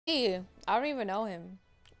Hey, I don't even know him.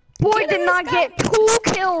 Boy Do you know did this not guy? get 2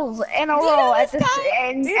 kills in a Do you know row at this this guy?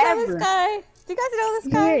 and Do you know this ever. guy? Do you guys know this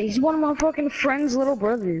Yeah, guy? he's one of my fucking friend's little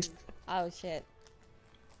brothers. Oh shit.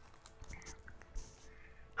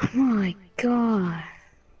 Oh my god. I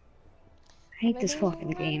hate this Baby, fucking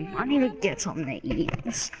game. I need to get something to eat.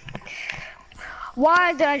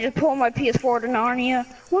 Why did I just pull my PS4 to Narnia?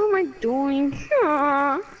 What am I doing?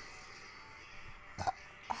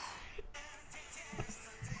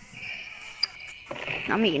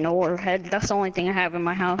 I'm eating a warhead. That's the only thing I have in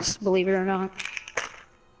my house, believe it or not.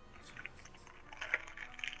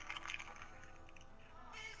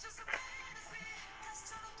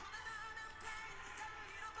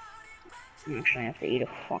 Actually, I have to eat a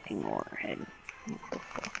fucking warhead. What the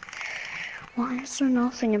fuck? Why is there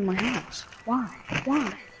nothing in my house? Why?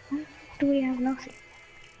 Why? Why do we have nothing?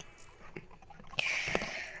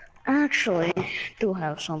 Actually, do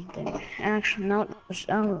have something. Actually, no,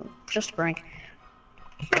 just a prank.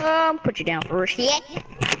 Put you down for a shit.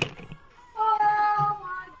 Oh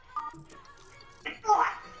my god.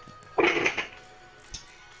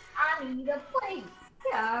 I need a plate.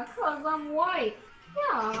 Yeah, cause I'm white.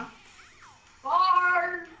 Yeah.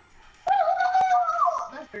 Bars.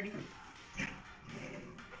 That's dirty.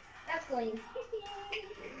 That's clean.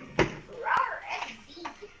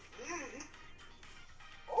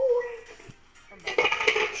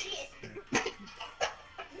 Oh, shit.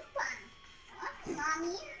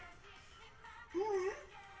 Mommy. Oh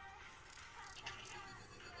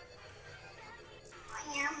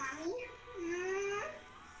yeah, mommy.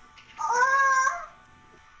 Oh.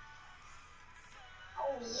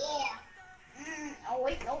 Oh yeah. Oh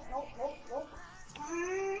wait, nope, nope, nope, nope.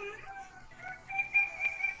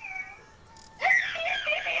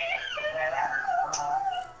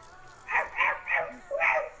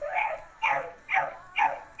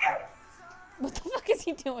 What the fuck is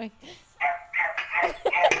he doing?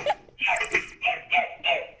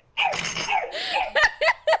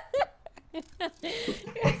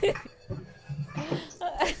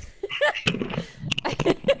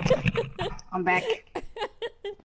 I'm back.